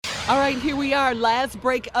All right, here we are. Last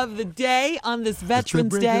break of the day on this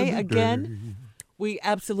Veterans Day. Again, we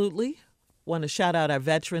absolutely want to shout out our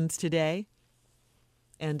veterans today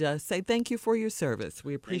and say thank you for your service.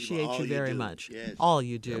 We appreciate you very much. Yes. All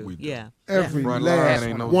you do. Yeah. Every last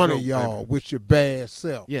one of y'all with your bad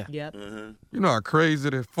self. Yeah. Yep. You know how crazy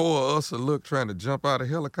that four of us will look trying to jump out of a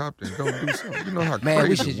helicopter and don't do something? You know how Man,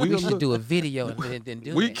 crazy we should do a video and then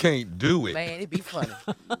do it. We can't do it. Man, it'd be funny.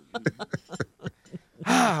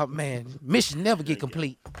 Ah, man. Mission never get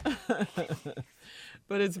complete.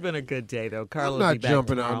 But it's been a good day, though. Carla I'm will not be back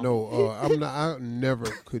jumping tomorrow. out. No, I never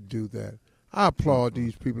could do that. I applaud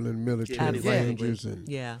these people in the military, Absolutely. Rangers,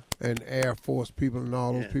 and Air Force people and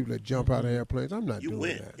all those people that jump out of airplanes. I'm not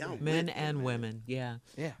doing that. Men and women, yeah.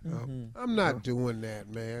 Yeah. I'm not doing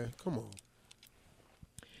that, man. Come on.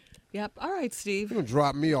 Yep. All right, Steve. You're going to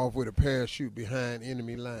drop me off with a parachute behind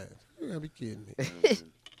enemy lines. You got to be kidding me.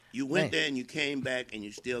 You went there and you came back and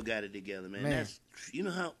you still got it together, man. That's you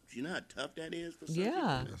know how tough that is for some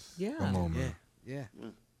people? Yeah. Come on, man. Yeah.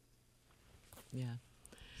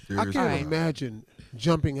 I can't imagine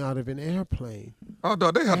jumping out of an airplane. Oh,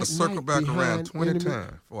 dog, they have to circle back behind around 20 enemy.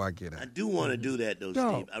 times before I get out. I do want to do that, though,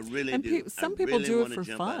 Steve. I really And do. some I people really do it wanna for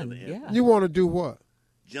jump out of fun. an airplane. Yeah. You want to do what?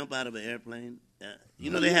 Jump out of an airplane.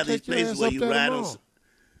 You know they have these Take your places ass where up you there ride on. tomorrow.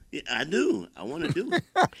 Yeah, I do. I want to do it.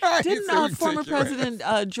 Didn't former President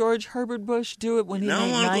George Herbert Bush do it when he I don't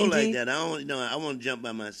made want to 90? go like that. I want to jump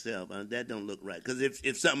by myself. That don't look right. Because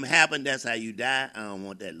if something happened, that's how you die. I don't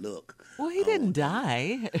want that look. Well, he didn't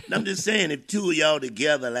die. I'm just saying, if two of y'all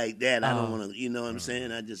together like that, I don't want to. You know what I'm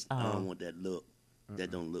saying? I don't want that look.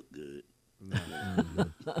 That don't look good.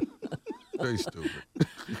 Very stupid.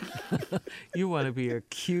 You want to be a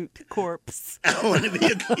cute corpse. I want to be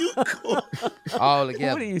a cute corpse. All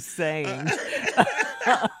together. What are you saying?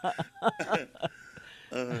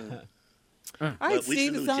 All right,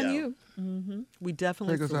 Steve, it's on you. We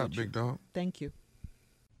definitely Take us salute out, you. big dog. Thank you.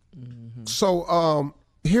 So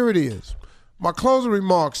here it is. My closing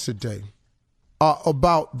remarks today are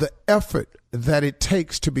about the effort that it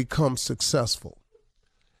takes to become successful.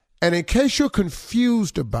 And in case you're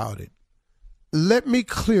confused about it, let me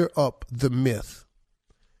clear up the myth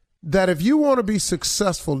that if you want to be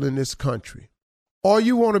successful in this country or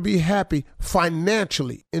you want to be happy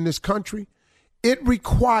financially in this country, it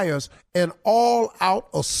requires an all-out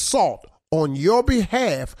assault on your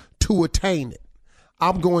behalf to attain it.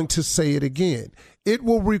 I'm going to say it again. It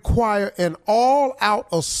will require an all-out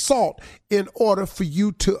assault in order for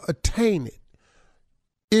you to attain it.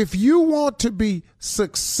 If you want to be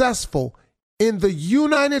successful in the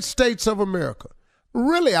United States of America,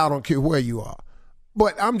 really, I don't care where you are,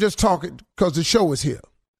 but I'm just talking because the show is here.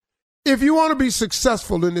 If you want to be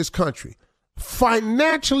successful in this country,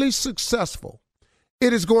 financially successful,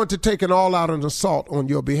 it is going to take an all-out assault on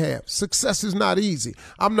your behalf. Success is not easy.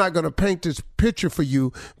 I'm not going to paint this picture for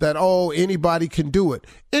you that, anybody can do it.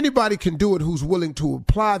 Anybody can do it who's willing to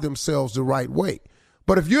apply themselves the right way.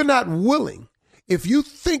 But if you're not willing, if you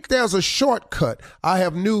think there's a shortcut, I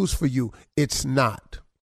have news for you. It's not.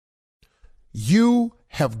 You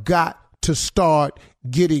have got to start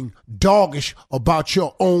getting doggish about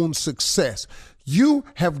your own success. You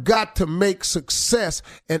have got to make success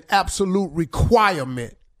an absolute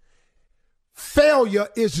requirement. Failure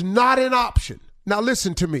is not an option. Now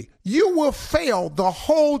listen to me. You will fail the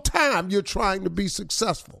whole time you're trying to be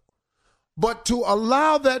successful. But to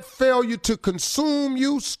allow that failure to consume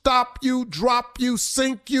you, stop you, drop you,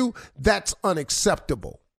 sink you, that's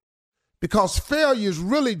unacceptable. Because failure is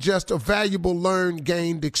really just a valuable learned,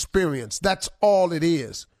 gained experience. That's all it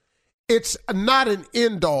is. It's not an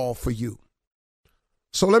end all for you.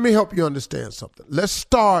 So let me help you understand something. Let's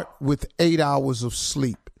start with 8 hours of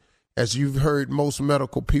sleep. As you've heard most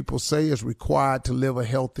medical people say, is required to live a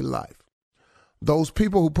healthy life. Those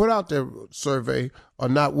people who put out their survey are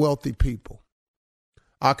not wealthy people.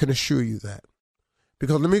 I can assure you that.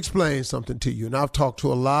 Because let me explain something to you. And I've talked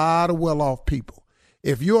to a lot of well-off people.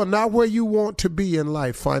 If you are not where you want to be in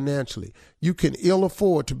life financially, you can ill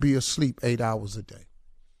afford to be asleep 8 hours a day.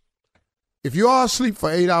 If you are asleep for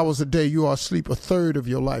 8 hours a day, you are asleep a third of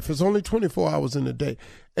your life. It's only 24 hours in a day.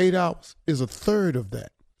 8 hours is a third of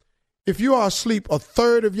that. If you are asleep a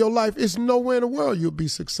third of your life, it's nowhere in the world you'll be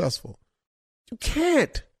successful. You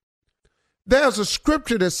can't. There's a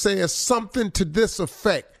scripture that says something to this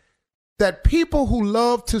effect, that people who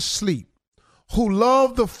love to sleep, who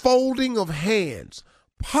love the folding of hands,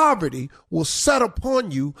 poverty will set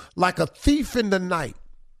upon you like a thief in the night.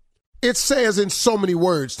 It says in so many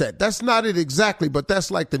words that's not it exactly, but that's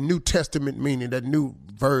like the New Testament meaning, that new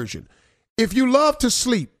version. If you love to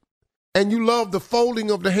sleep and you love the folding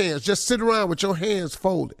of the hands, just sit around with your hands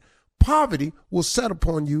folded. poverty will set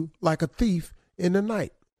upon you like a thief in the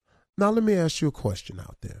night. Now, let me ask you a question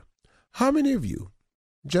out there. How many of you,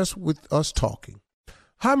 just with us talking,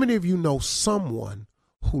 how many of you know someone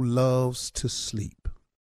who loves to sleep?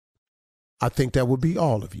 I think that would be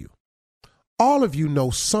all of you. All of you know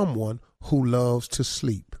someone who loves to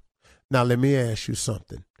sleep. Now, let me ask you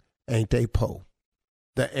something. Ain't they po?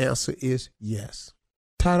 The answer is yes.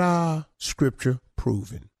 Ta-da! Scripture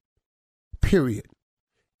proven. Period.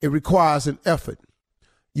 It requires an effort.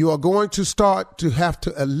 You are going to start to have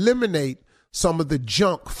to eliminate some of the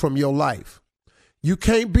junk from your life. You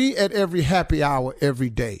can't be at every happy hour every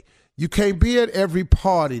day. You can't be at every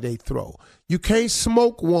party they throw. You can't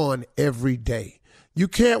smoke one every day. You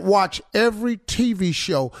can't watch every TV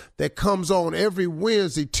show that comes on every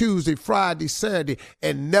Wednesday, Tuesday, Friday, Saturday,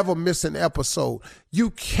 and never miss an episode.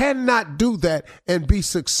 You cannot do that and be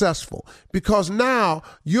successful, because now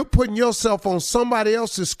you're putting yourself on somebody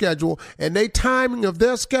else's schedule, and their timing of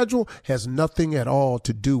their schedule has nothing at all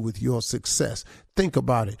to do with your success. Think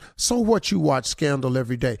about it. So what, you watch Scandal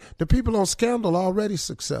every day? The people on Scandal are already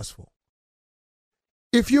successful.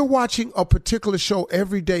 If you're watching a particular show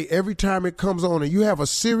every day, every time it comes on, and you have a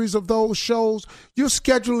series of those shows, you're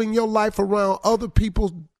scheduling your life around other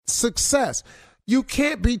people's success. You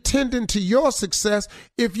can't be tending to your success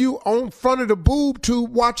if you on front of the boob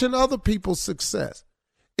tube watching other people's success.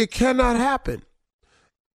 It cannot happen.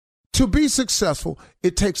 To be successful,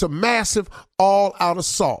 it takes a massive all-out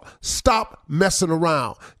assault. Stop messing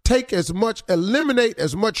around. Eliminate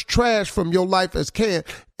as much trash from your life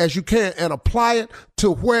as you can and apply it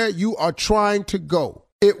to where you are trying to go.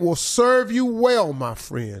 It will serve you well, my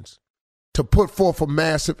friends, to put forth a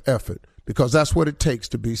massive effort, because that's what it takes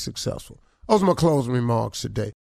to be successful. Those are my closing remarks today.